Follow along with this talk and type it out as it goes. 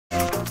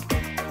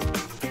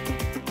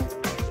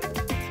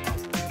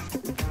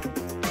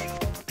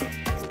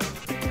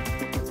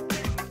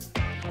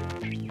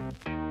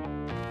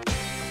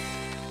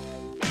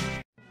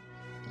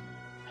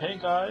Hey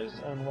guys,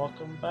 and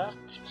welcome back to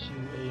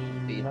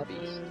Feed the another...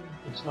 Beast.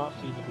 It's not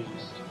Feed the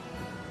Beast.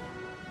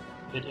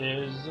 It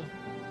is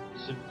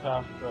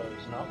Supercraft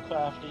Bros. Not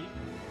Crafty.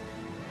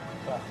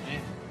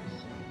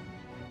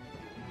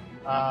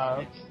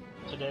 Crafty.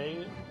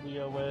 Today we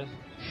are with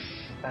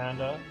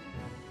Panda,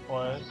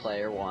 Horace,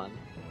 Player 1.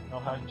 No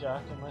Hack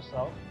Jack, and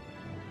myself.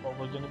 What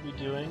we're going to be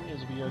doing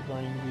is we are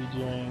going to be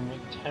doing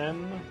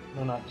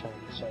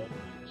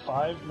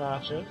 5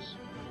 matches.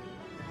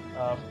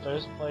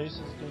 First place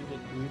is going to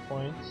get 3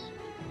 points.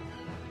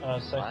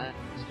 Second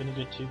is going to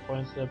get 2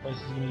 points. Third place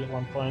is going to get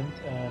 1 point,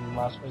 and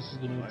last place is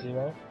going to get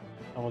 0.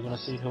 And we're going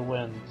to see who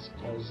wins,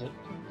 because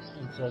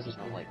it's just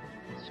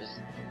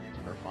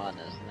for fun,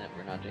 isn't it?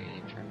 We're not doing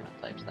any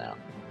tournament type style.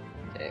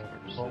 Okay,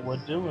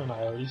 we're doing.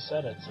 I already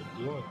said it, so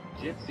do it.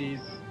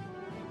 Gypsies.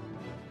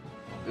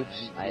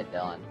 Oops, I hit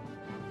Dylan.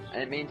 I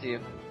didn't mean to.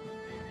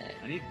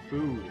 I need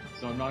food,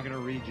 so I'm not gonna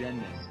regen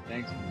this.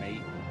 Thanks,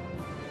 mate.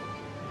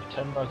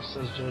 $10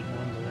 says Jaden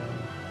wins again.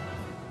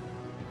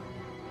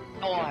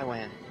 Oh, I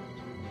win.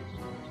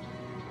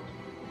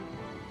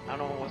 I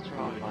don't know what's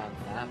wrong with my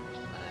map.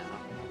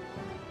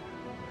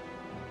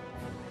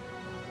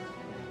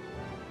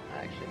 I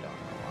actually don't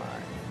know why.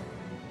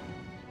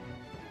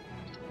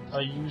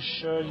 Are you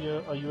sure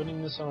are you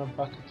running this on a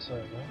bucket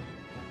server?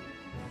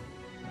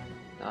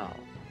 No.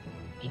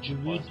 Did you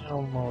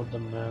re-download the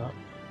map?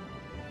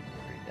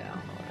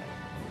 Re-download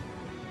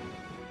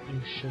it.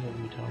 You should have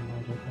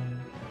re-downloaded it.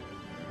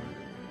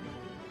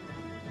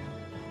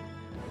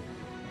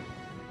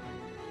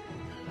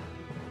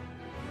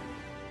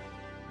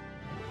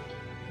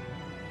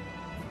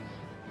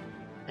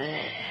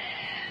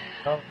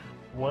 Oh,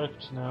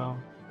 worked now.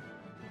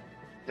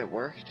 It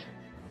worked?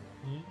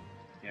 Hmm?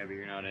 Yeah, but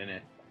you're not in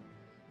it.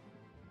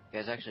 You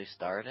guys actually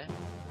started?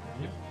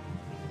 Yep.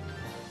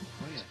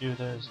 Let's do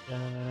this. Oh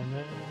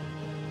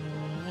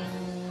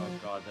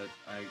god,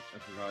 I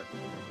forgot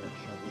that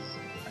shovel's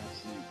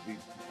absolutely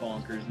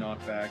bonkers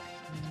knockback.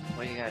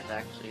 Well, you guys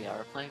actually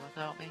are playing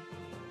without me?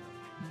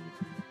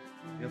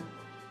 Yep.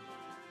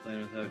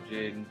 Playing without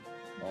Jaden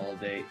all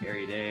day,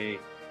 every day.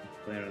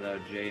 Playing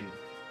without Jaden.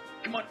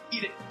 Come on,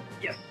 eat it!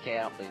 Yes! Okay,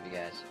 I don't believe you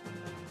guys.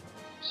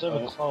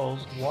 Server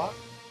closed. What?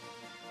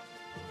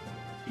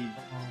 He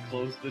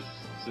closed the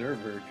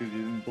server because he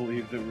didn't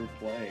believe that we're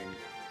playing.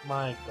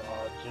 My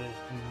god,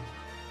 Jason.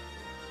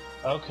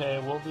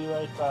 Okay, we'll be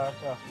right back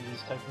after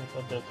these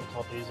technical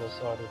difficulties are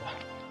sorted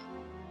out.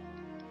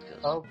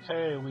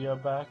 Okay, we are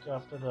back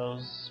after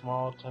those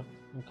small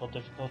technical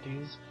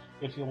difficulties.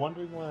 If you're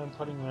wondering why I'm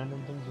putting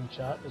random things in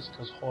chat, it's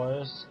because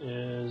Horace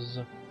is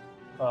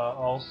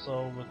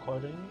also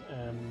recording,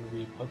 and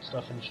we put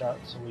stuff in chat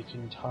so we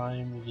can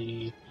time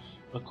the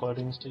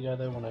recordings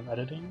together when I'm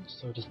editing,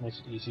 so it just makes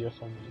it easier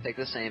for me. Take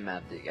the same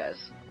map that you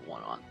guys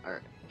won on,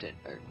 or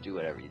do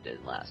whatever you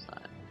did last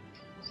time,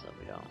 so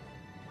we don't.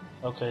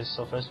 Okay,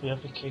 so first we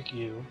have to kick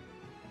you.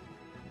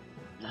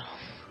 No.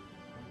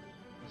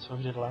 That's what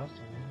we did last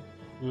time.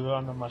 We were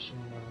on the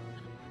mushroom.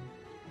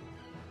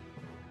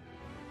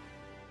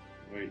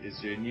 Wait, is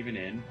Jaden even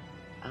in?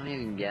 I don't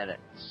even get it.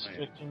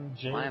 Freaking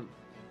Jade. Why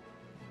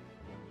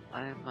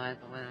am I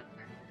the winner?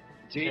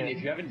 Jaden,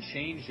 if you haven't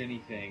changed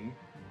anything,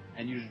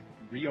 and you just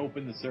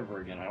reopen the server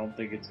again, I don't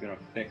think it's gonna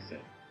fix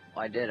it.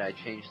 Well, I did. I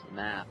changed the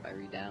map. I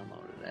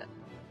re-downloaded it.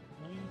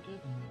 No, you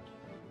didn't.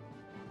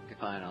 Okay,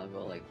 fine. I'll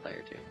go like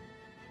player 2.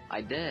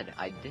 I did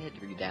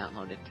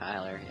re-download it,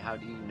 Tyler. How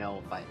do you know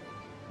if I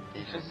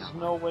did? Because there's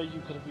no way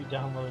you could have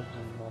re-downloaded it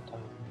in that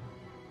time.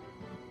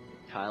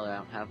 Tyler, I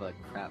don't have a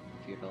crap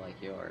computer like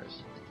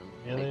yours.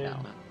 It doesn't Really? take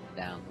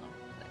download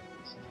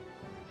things.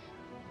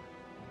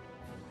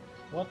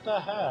 What the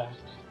heck?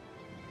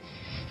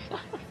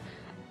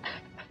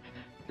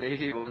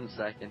 Maybe 1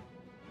 second.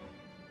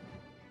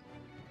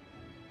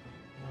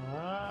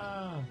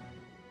 Ah.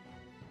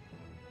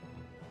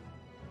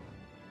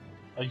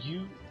 Are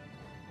you...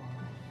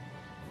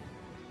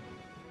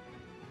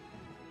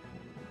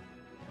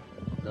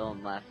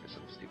 Dylan laughed for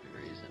some stupid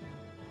reason.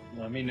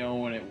 Let me know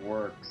when it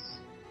works.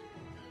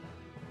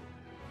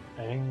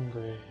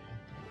 angry?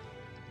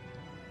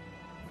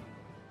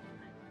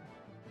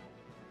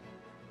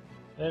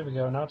 There we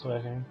go, now it's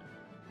working.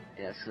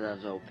 Yeah, so that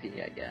was OP,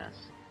 I guess.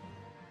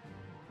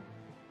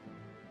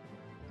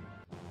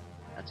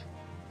 That's...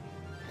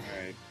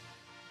 Alright.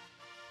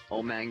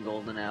 Oh man,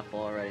 golden apple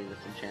already,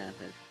 that's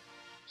enchanted.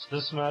 So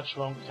this match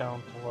won't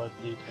count toward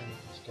the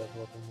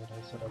schedule thing that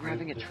I said. We're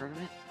having a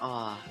tournament?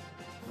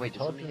 Wait,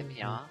 did somebody hit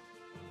me off?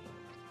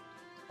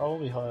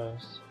 Probably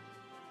Horace.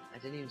 I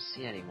didn't even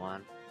see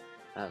anyone.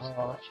 That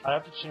was I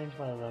have to change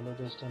my render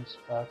distance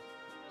back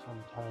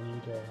from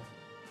tiny to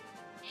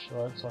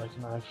short so I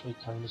can actually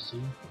kind of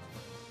see.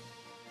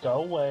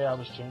 Go away, I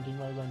was changing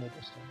my render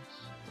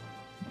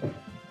distance.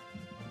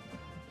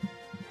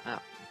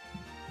 Oh.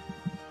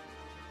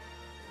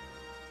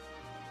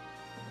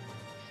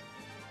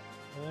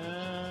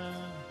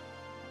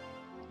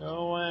 Go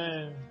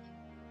away.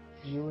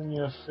 You and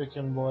your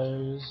freaking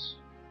blaze.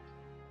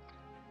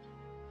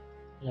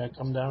 Yeah,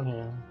 come down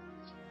here.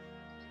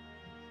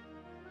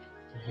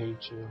 I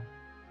hate you.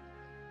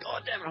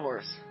 God damn it,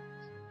 horse.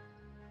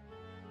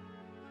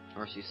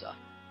 Horse, you suck.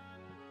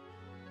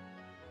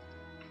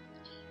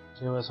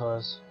 Okay, where's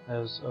Horace?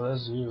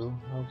 There's you.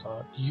 Oh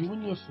god. You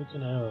and your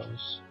freaking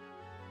arrows.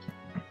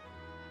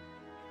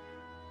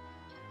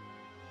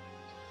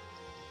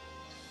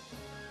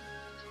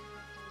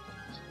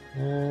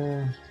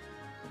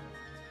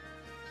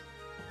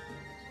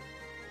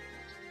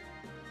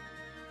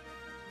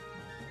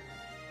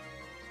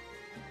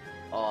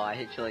 Oh, I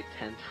hit you like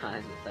 10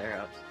 times with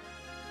arrows.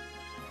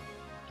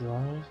 Do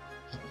I?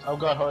 Oh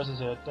god, Horace is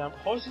here. Damn,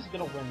 Horace is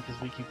gonna win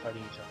because we keep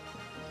fighting each other.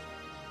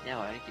 Yeah,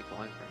 why do you keep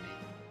going for me?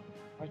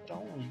 I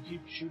don't. You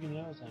keep shooting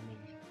arrows at me.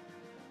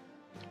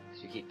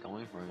 So you keep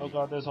going for me. Oh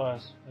god, there's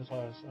Horace. There's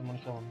Horace. I'm gonna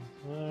kill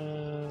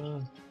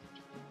him.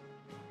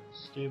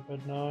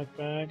 Stupid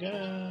knockback.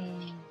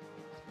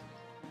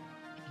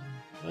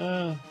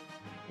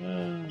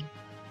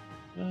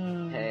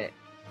 Hey,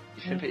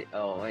 you should be.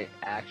 Oh wait,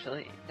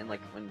 actually, and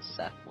like when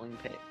Seth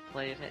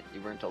played it,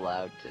 you weren't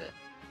allowed to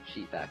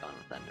cheat back on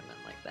with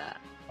Enderman like that.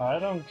 I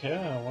don't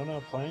care. We're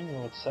not playing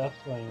it with Seth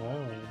playing,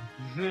 are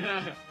we?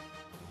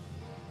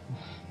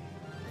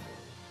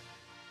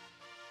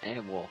 Hey,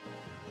 Wolf.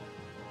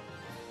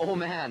 Oh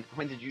man,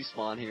 when did you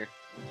spawn here?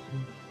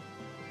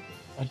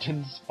 I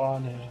didn't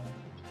spawn here.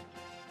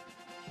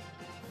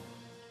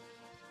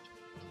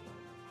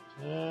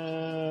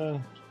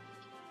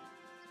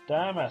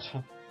 Damn it.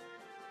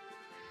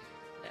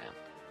 Damn.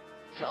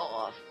 Fell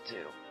off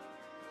too.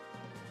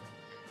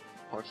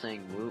 Horse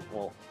saying woo.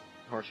 Well,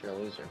 Horse, you're a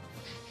loser.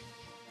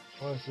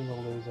 Horse is a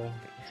loser.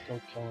 Let's go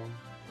kill him.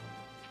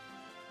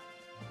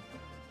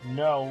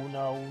 No,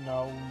 no,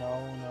 no,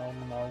 no, no,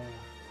 no.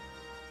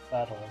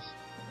 That horse.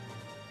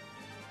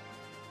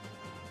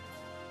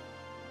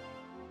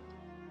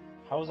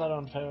 How is that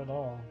unfair at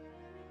all?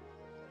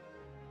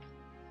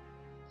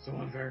 So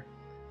unfair.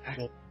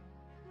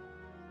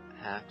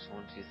 Hacks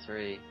 1, 2,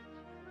 3.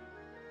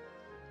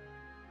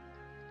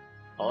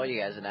 Oh, you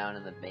guys are down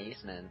in the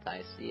basement.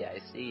 I see, I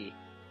see.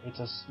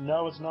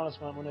 No, it's not a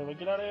smart maneuver.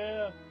 Get out of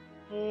here!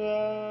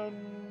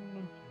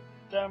 Run!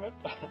 Damn it!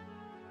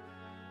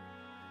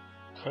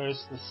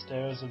 Curse the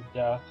stairs of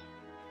death.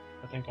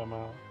 I think I'm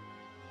out.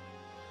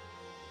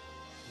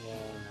 Yeah.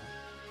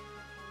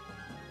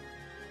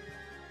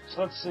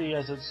 So let's see,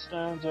 as it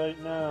stands right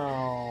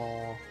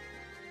now.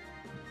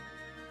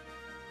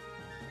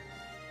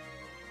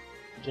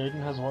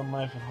 Jaden has 1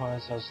 life and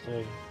Horace has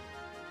 3.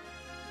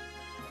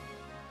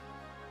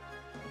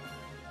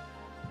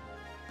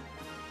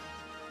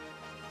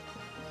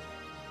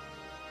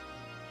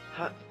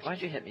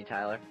 Why'd you hit me,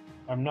 Tyler?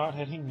 I'm not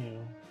hitting you.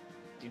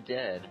 You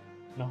did.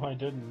 No, I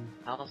didn't.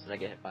 How else did I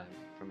get hit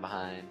from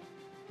behind?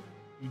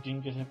 You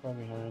didn't get hit from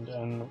behind,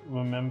 and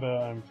remember,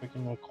 I'm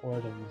freaking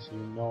recording, so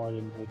you know I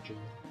didn't hit you.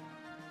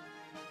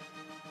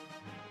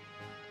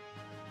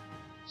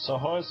 So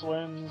Horace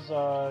wins,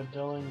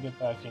 Dylan, get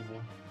back in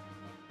here.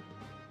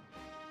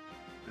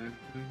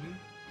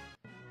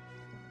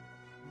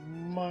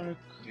 Mark.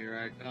 Here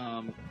I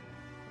come.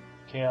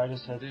 Okay, I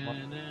just hit Mark.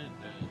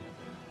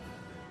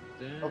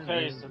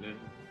 Okay, so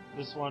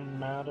this one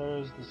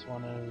matters, this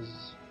one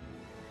is...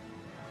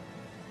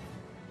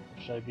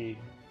 Should I be?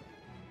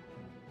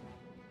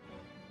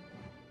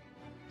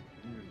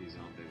 I'm gonna be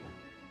zombie one.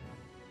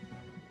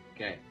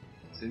 Okay,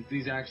 since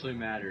these actually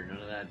matter, none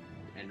of that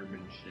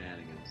Enderman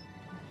shenanigans.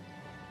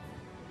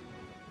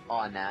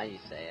 Oh, now you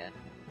say it.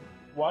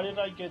 Why did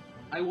I get...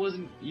 I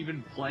wasn't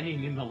even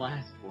playing in the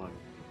last one.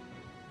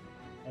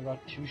 I got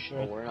 2 Well,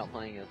 shirts. we're not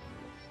playing as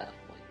Seth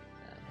playing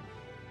as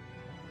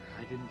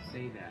I didn't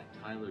say that.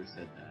 Tyler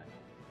said that.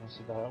 I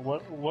said that.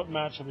 What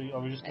match are we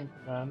just going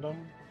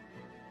random?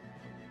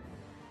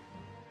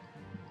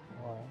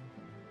 Wow.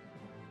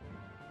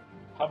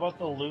 How about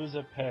the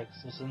loser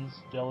picks? So since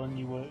Dylan,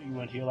 you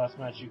went here last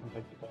match, you can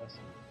pick the best.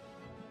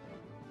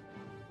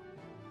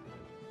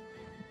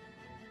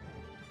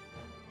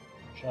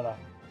 Shut up.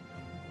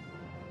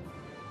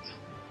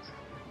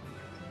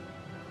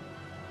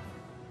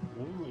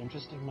 Ooh,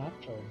 interesting map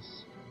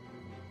choice.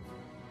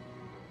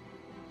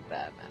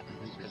 Bad map.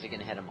 Because you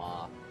can hit him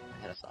off.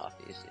 Hit us off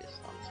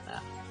easiest on this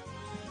map.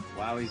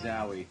 Wowie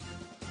zowie.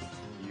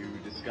 You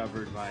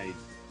discovered my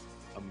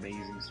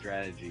amazing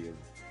strategy of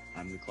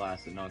I'm the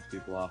class that knocks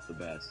people off the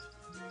best.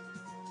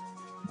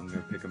 I'm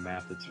gonna pick a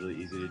map that's really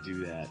easy to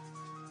do that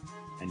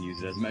and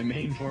use it as my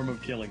main form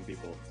of killing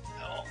people.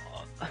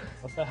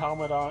 Put the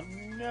helmet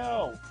on.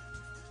 No!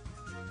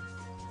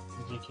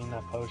 I'm drinking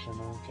that potion,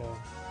 okay.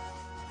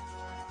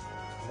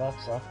 That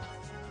sucked.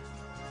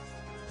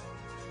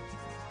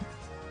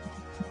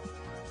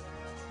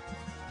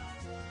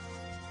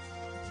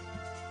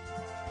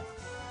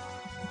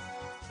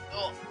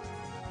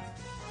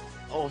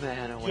 Oh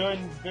man, You're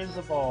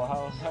invisible.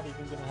 How is that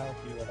even gonna help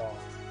you at all?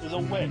 There's a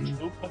witch.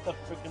 Who put the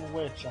freaking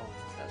witch on?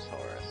 That's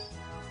Horus.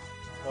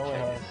 Go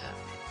ahead.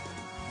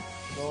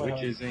 Go Which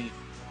ahead. is a...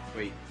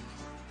 Wait.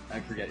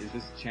 I forget. Is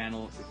this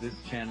channel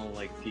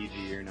like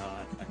PG or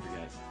not? I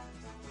forget.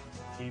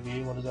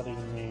 TV? What does that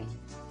even mean?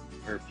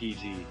 Or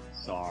PG.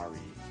 Sorry.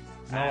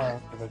 No, I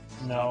don't give a...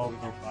 No.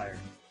 With your fire.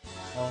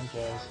 No one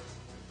cares.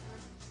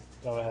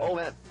 Go ahead. Oh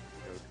man.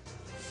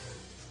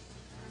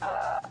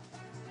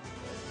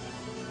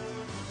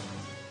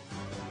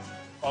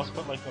 Also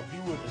put like a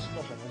viewer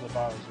description as a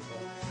bars with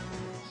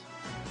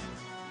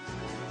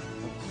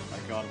I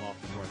got him off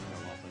before I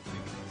fell off, I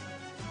think.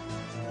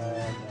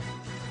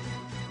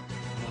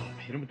 Oh,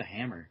 I hit him with the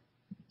hammer.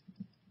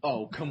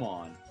 Oh, come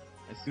on.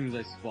 As soon as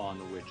I spawn,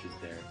 the witch is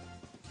there.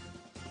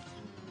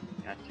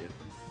 Gotcha.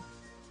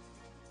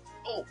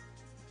 Oh!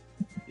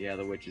 Yeah,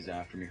 the witch is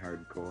after me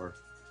hardcore.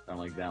 I don't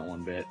like that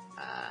one bit.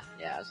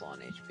 Yeah, I was low on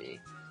HP.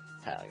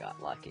 Tyler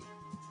got lucky.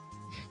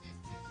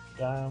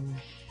 Damn.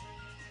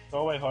 Go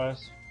away,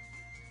 Horace.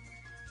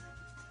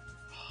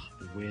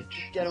 The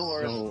witch Get him, is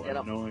Horace. so Get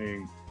him.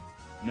 annoying.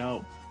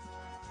 No.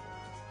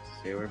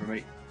 Stay away from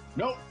me.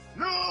 No!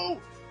 No!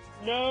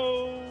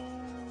 No!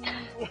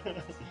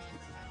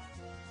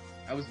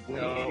 I was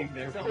waiting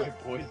there for my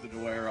poison to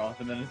wear off,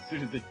 and then as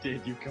soon as it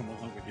did, you come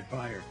along with your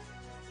fire.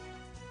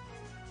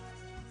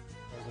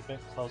 That was a bit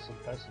close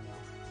and personal.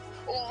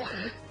 Oh!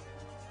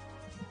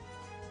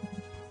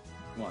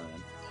 Come on,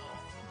 then.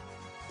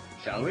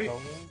 Shall we?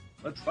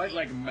 Let's fight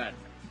like men.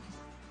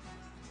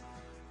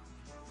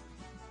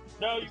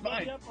 No, you It's can't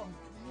mine. get them.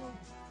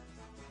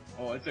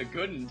 Oh, it's a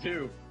good one,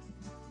 too.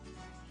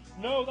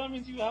 No, that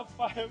means you have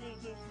fire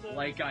resistance.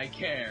 Like I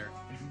care.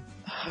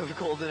 I have a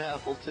golden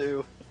apple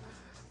too.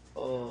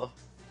 Oh.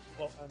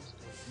 Well, I'm still.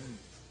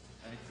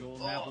 That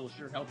golden apple will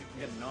sure help you from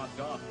getting knocked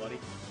off, buddy.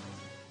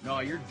 No,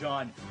 you're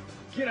done.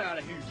 Get out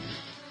of here.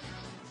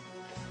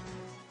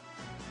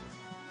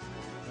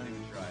 Don't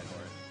even try it,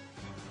 Horace.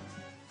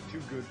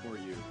 Too good for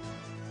you.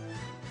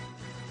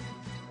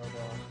 Hold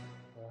on.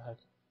 Go ahead.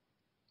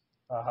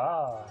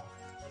 Aha!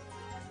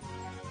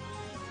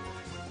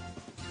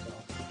 So,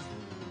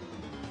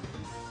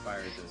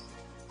 Fire resist.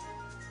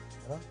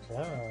 I don't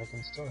care, I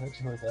can still hit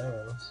you with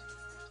arrows.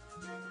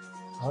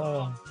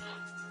 Oh.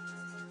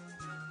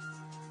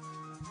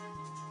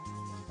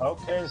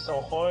 Okay,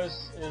 so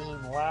Horace is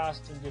in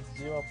last and gets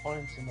 0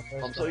 points in the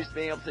first I'm so used to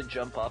being able to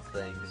jump up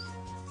things.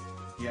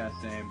 Yeah,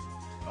 same.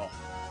 Oh.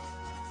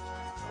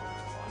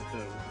 With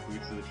the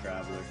boots of the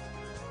traveler.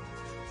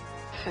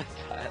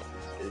 Tyler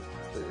is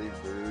completely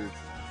rude.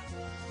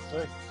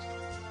 6.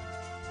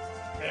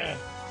 Yeah.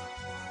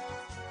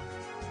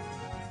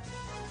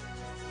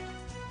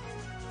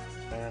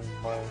 And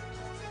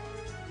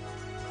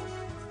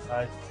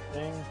I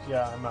think,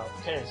 yeah, I'm out.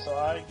 Okay, so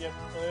I get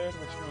third,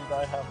 which means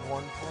I have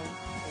 1 point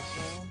this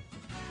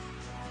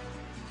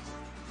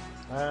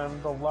round.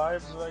 And the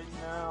lives right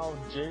now,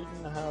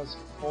 Jaden has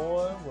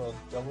 4, while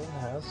Dylan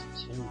has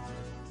 2.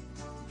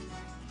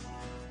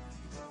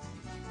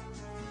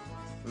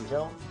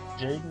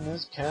 Jaden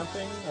is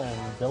camping,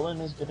 and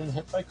Dylan is getting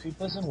hit by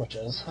creepers and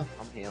witches.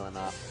 I'm healing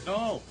up.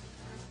 No!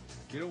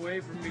 Get away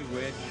from me,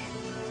 witch.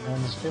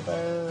 And the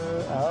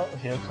creeper out.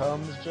 Here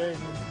comes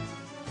Jaden.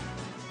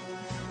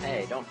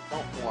 Hey, don't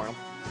warn him.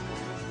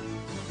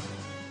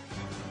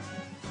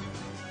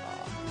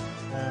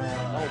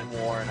 Don't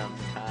warn him,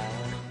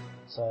 Tyler.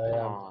 So Come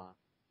yeah, on.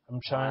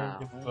 I'm trying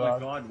to Oh my block.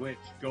 god,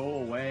 witch, go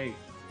away.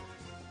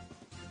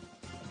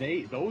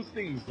 Those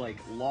things, like,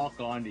 lock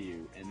onto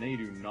you, and they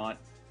do not...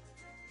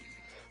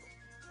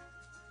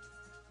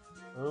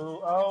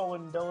 Ooh, oh,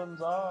 and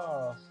Dylan's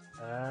off.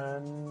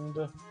 And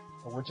the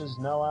witch is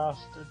now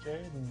after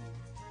Jaden.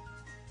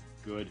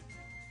 Good.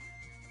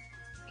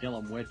 Kill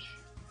him, witch.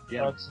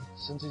 Get him. But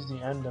since he's the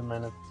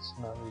Enderman, it's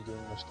not really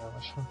doing much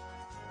damage.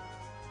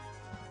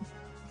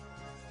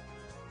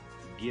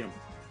 Get him.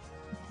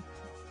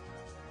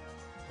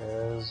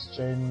 There's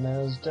Jaden,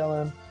 there's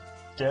Dylan.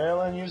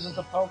 Dylan uses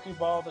the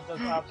Pokeball that does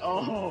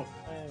absolutely Oh!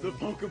 nothing. The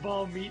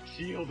Pokeball meat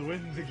shield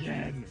wins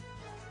again!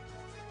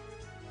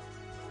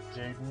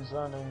 Jaden's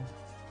running.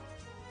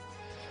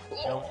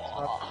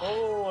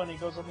 Oh, and he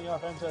goes on the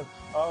offensive.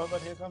 Oh,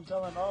 but here comes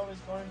Dylan. Oh, he's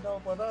going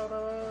down without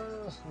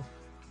us.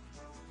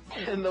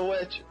 And the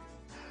witch.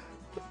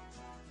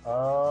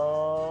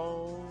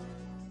 Oh,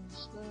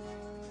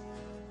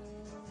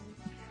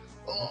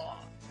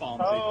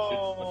 Bomb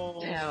oh.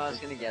 Damn, I was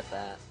gonna get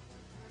that.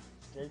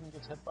 Jaden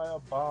gets hit by a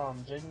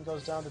bomb. Jaden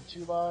goes down to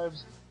 2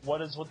 lives.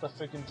 What is with the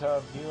freaking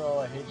Tub Hero?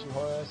 I hate you,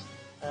 Horace.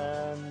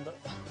 And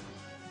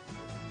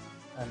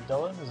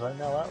Dylan is right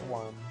now at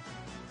 1.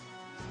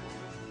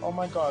 Oh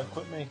my god,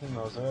 quit making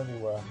those, they're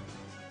everywhere.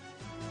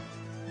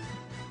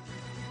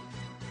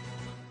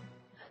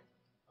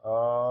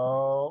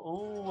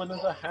 Oh, ooh, and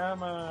there's a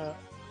hammer.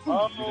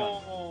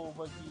 Oh,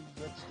 but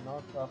he gets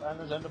knocked off. And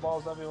there's ender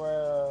balls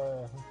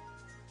everywhere.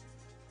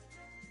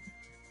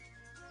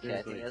 Okay,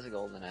 I think he has a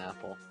golden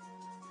apple.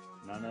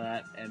 None of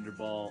that Ender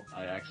Ball.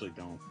 I actually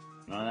don't.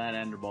 None of that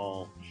Ender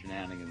Ball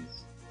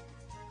shenanigans.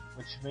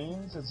 Which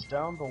means it's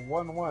down to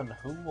 1-1.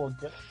 Who will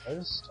get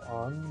first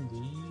on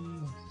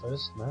the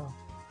first map?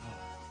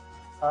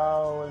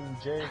 Oh, and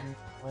Jaden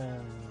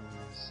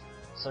wins.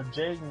 So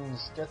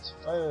Jaden gets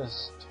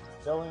first.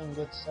 Dylan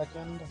gets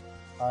second.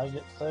 I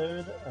get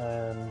third,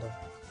 and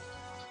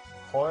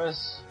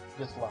Horace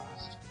gets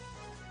last.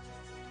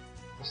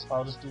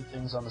 I'll just do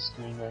things on the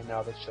screen right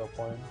now that show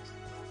points.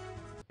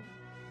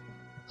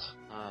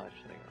 Oh, I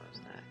should have gone as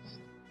next.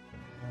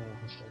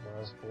 There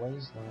was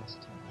Blaze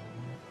last time.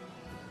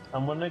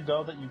 I'm gonna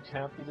go that you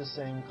can't be the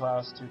same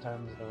class 2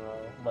 times in a row,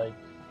 like,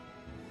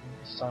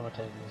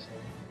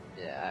 simultaneously.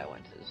 Yeah, I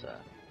went as,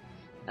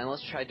 and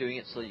let's try doing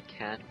it so you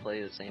can't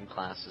play the same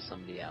class as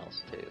somebody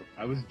else, too.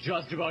 I was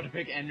just about to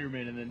pick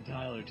Enderman and then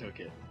Tyler took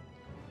it.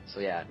 So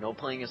yeah, no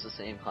playing as the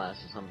same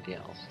class as somebody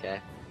else,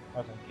 okay?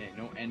 Okay,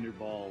 no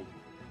Enderball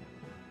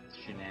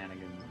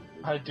shenanigans.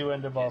 I do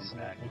Enderball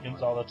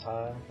shenanigans all the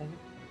time.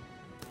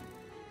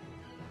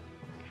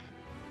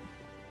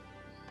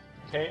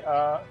 Okay,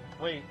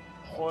 wait.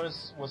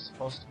 Horse was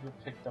supposed to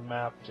pick the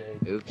map,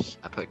 Jade. Oops,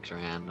 I picked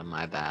random,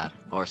 my bad.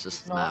 Horse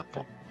is the map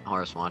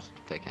Horace wanted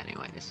to pick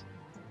anyways.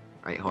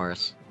 Right,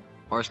 Horace?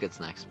 Horace gets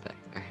next pick.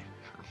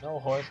 No,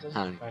 Horse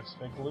doesn't get next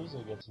pick.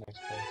 Loser gets next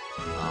pick.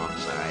 Oh, I'm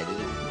sorry, I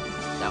didn't...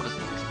 That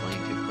wasn't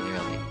explained too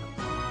clearly.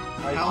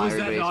 How is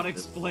that not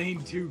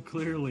explained too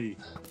clearly?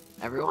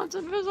 Everyone's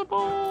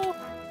invisible!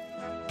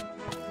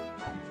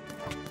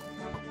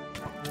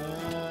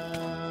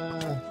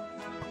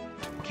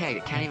 Okay, I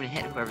can't even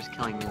hit whoever's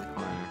killing me in the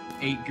corner.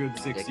 8 good,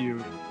 6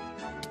 you.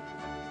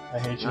 I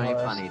hate you, Not even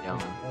Horace. funny,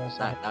 Dylan.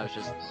 That was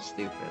just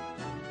stupid.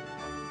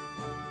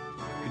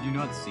 Could you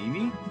not see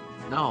me?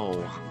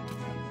 No.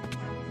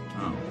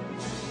 Oh.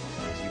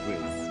 Gee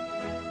whiz.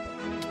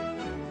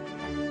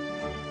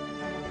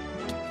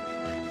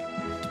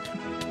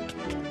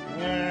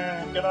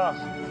 Yeah, get off.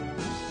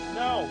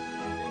 No!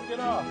 Get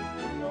off.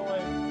 Go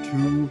away.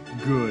 Too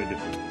good.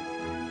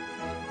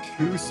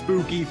 Too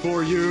spooky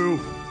for you.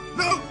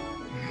 No!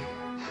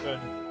 Good.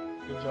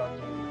 Good job,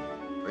 Jamie.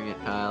 Bring it,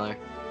 Tyler.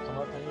 Come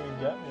up here and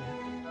get me.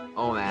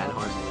 Oh man,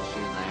 Horse is just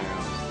shooting the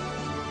arrows.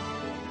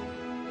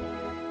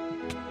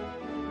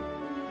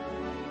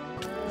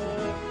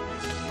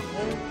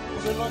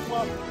 Good luck,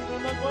 Mom.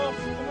 Good luck, Mom.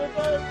 I'm gonna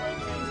die of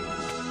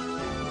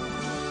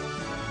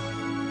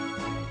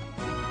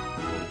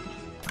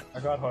I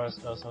got Horace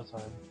though, so it's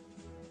fine.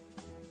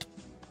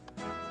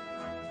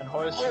 And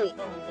Horace,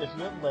 if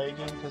you're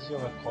lagging because you're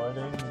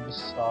recording, you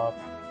just stop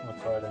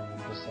recording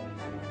and just saying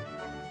no.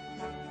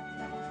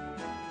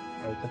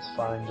 Like, it's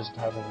fine just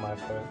having my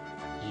foot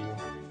you.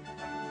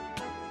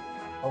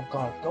 Oh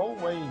god, go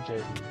away,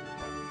 Jaden.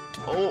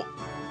 Oh!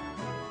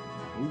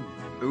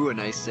 Ooh, a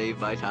nice save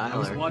by Tyler. I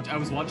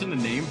was watching the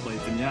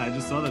nameplates, and yeah, I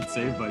just saw that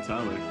save by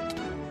Tyler.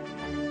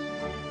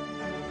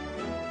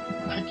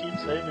 I keep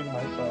saving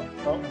myself.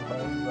 Oh,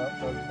 Horace is up,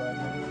 that's bad.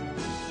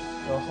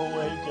 Go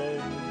away,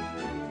 Jaden.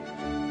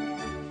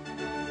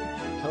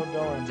 Kill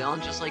Dylan. Dylan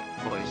just like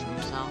poisoned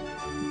himself.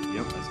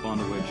 Yep, I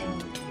spawned a witch,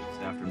 and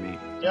it's after me.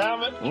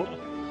 Damn it! Oh.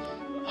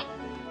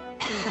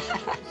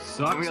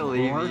 Sucks, I'm gonna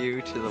leave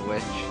you to the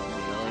witch,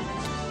 Dylan.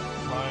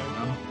 Fine.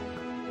 No.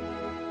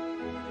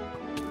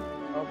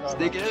 Oh god.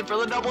 Sneak in for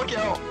the double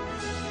kill!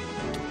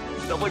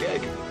 Double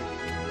kick! Kill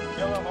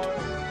him,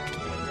 Horace.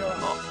 Kill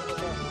him. Oh.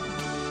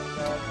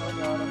 Oh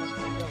god, I'm just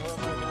gonna kill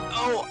him again.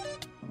 Oh!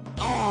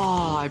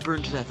 Oh, I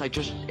burned to death. I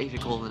just ate a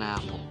golden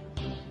apple.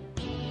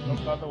 Oh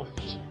god, the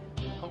witch.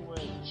 The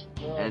witch.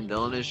 Oh. And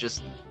Dylan is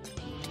just...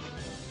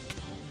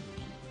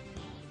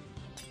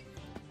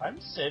 I'm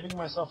saving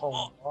myself a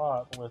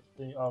lot with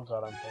the... Oh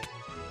god, I'm taking.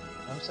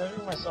 I'm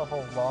saving myself a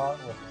lot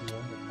with the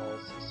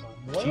Enderballs this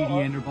time.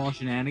 Cheaty Enderball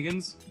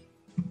shenanigans?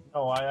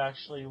 No, I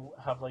actually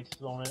have like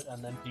thrown it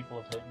and then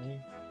people have hit me.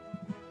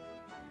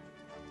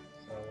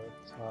 So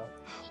it's not...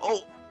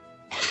 Oh!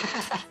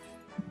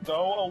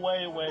 Go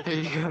away, witch. There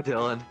you go,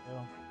 Dylan.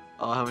 Yeah.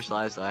 Oh, how much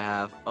lives do I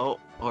have? Oh,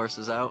 Horse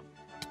is out.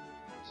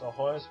 So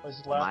Horace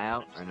places Am left. I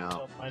out or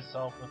no?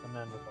 Myself with an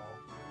Enderball.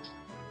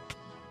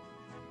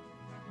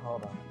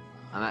 Hold on.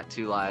 I'm at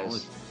 2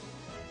 lives.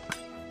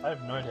 I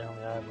have no idea how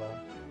many I have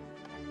left.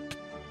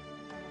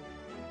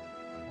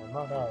 Well,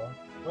 not out.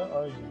 Where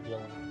are you,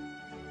 Dylan?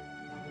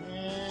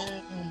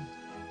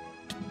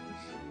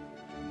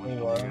 Why There you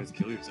don't are. you guys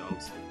kill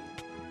yourselves?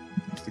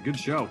 It's a good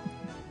show.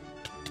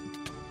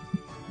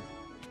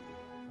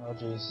 Oh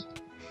jeez.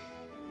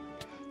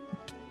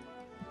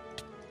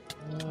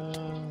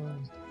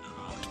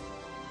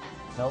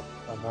 Nope,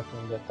 I'm not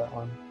gonna get that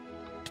one.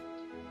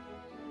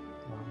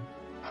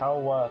 How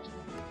what?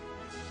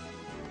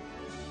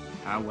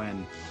 How,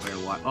 when, where,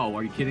 what? Oh,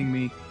 are you kidding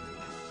me?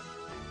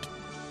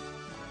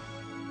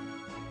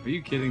 Are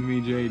you kidding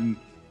me, Jaden?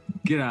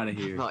 Get out of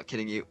I'm here. not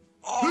kidding you.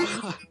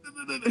 Oh!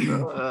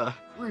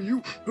 Where are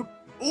you?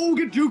 Oh,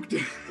 get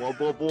juked! Wob,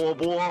 wob,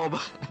 wob,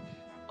 wob.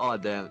 Oh,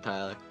 damn it,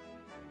 Tyler.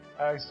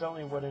 I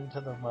accidentally went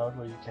into the mode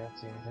where you can't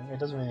see anything. It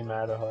doesn't really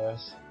matter,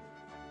 Horace.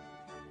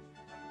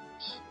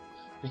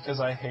 Because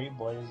I hate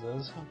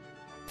blazes.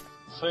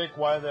 Frick,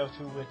 why are there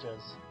 2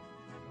 witches?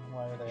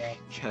 Why are they up?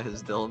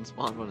 Because Dylan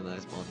spawned one and I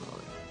spawned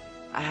another.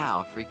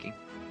 Ow, freaking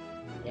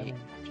Yeah. hate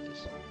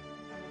witches.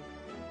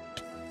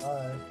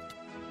 Bye.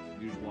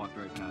 You just walked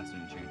right past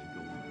an enchanted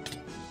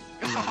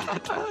golden.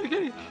 Tyler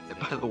getting hit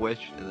by the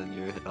witch and then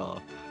you're hit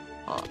off.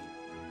 Oh.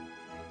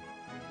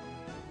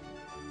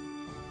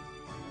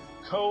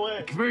 Go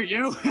away! Come here,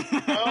 you!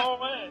 Go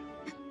away!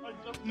 I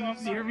just Did you got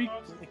just hear me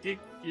my- clicking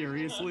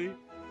furiously?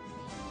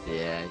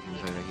 Yeah, you can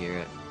sort of hear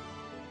it.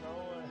 Go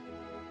away.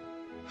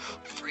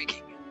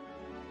 Freaking.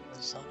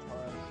 son of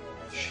Alright, a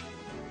so bitch.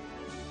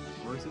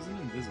 Horse isn't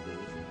invisible.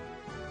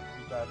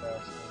 you died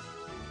bastard.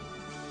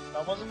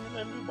 That wasn't an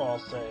Ender Ball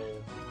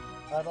save.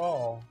 At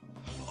all.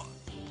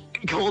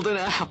 Golden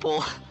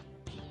apple.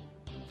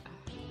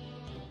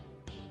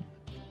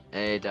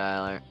 Hey,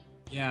 Tyler.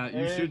 Yeah, you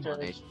Hey, should. Jared.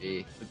 1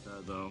 HP.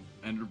 Though,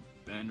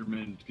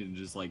 Enderman can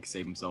just like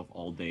save himself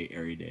all day,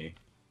 every day.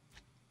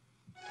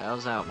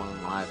 Tyler's out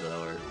 1 live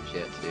though, or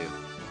shit too.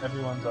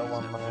 Everyone's at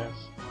 1 life.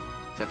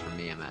 Except for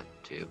me, I'm at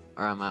 2.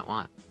 Or I'm at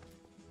 1.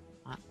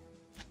 What?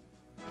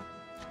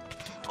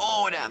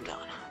 Oh, and I'm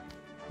done.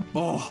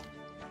 Oh,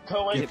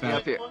 Go away, Get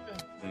back here. No,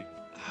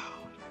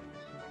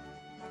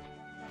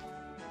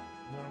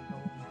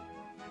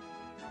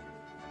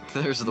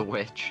 go There's the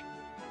witch.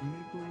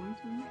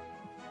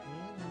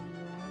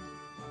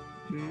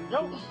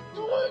 No,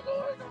 go away, go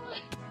away, go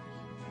away.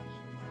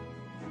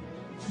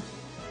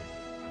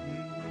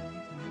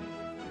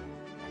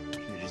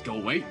 Can I just go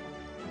away?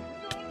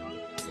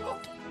 No.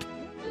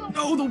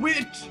 No, the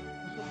witch!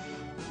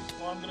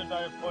 Oh, I'm gonna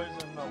die of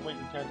poison. No, wait,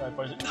 you can't die of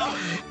poison. No!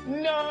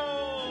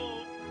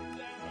 No!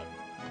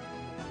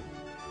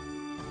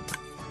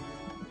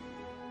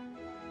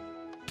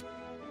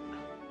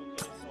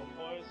 Okay, so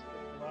boys,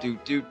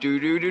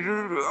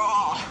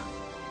 Oh!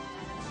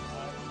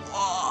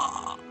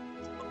 Oh!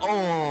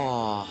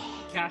 Oh!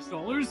 Cash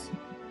dollars?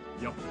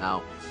 Yep.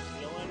 No.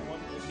 Dylan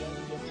once again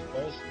gets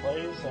first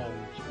place, and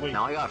wait.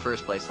 No, I got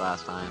first place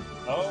last time.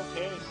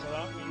 Okay, so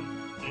that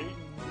means Jaden.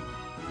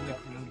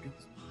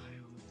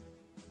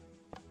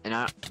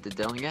 And did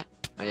Dylan get?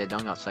 Oh yeah,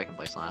 Dylan got second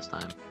place last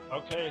time.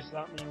 Okay, so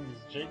that means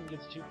Jaden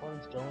gets 2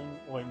 points. Dylan.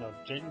 Wait, no.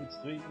 Jaden gets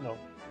 3. No.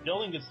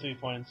 Dylan gets 3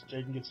 points.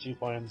 Jaden gets 2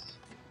 points.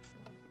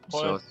 So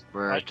Horace,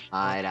 we're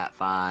tied at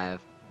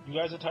 5. you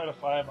guys are tied at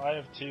 5. I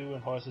have 2,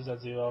 and Horace is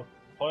at 0.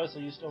 Horace, are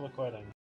you still recording?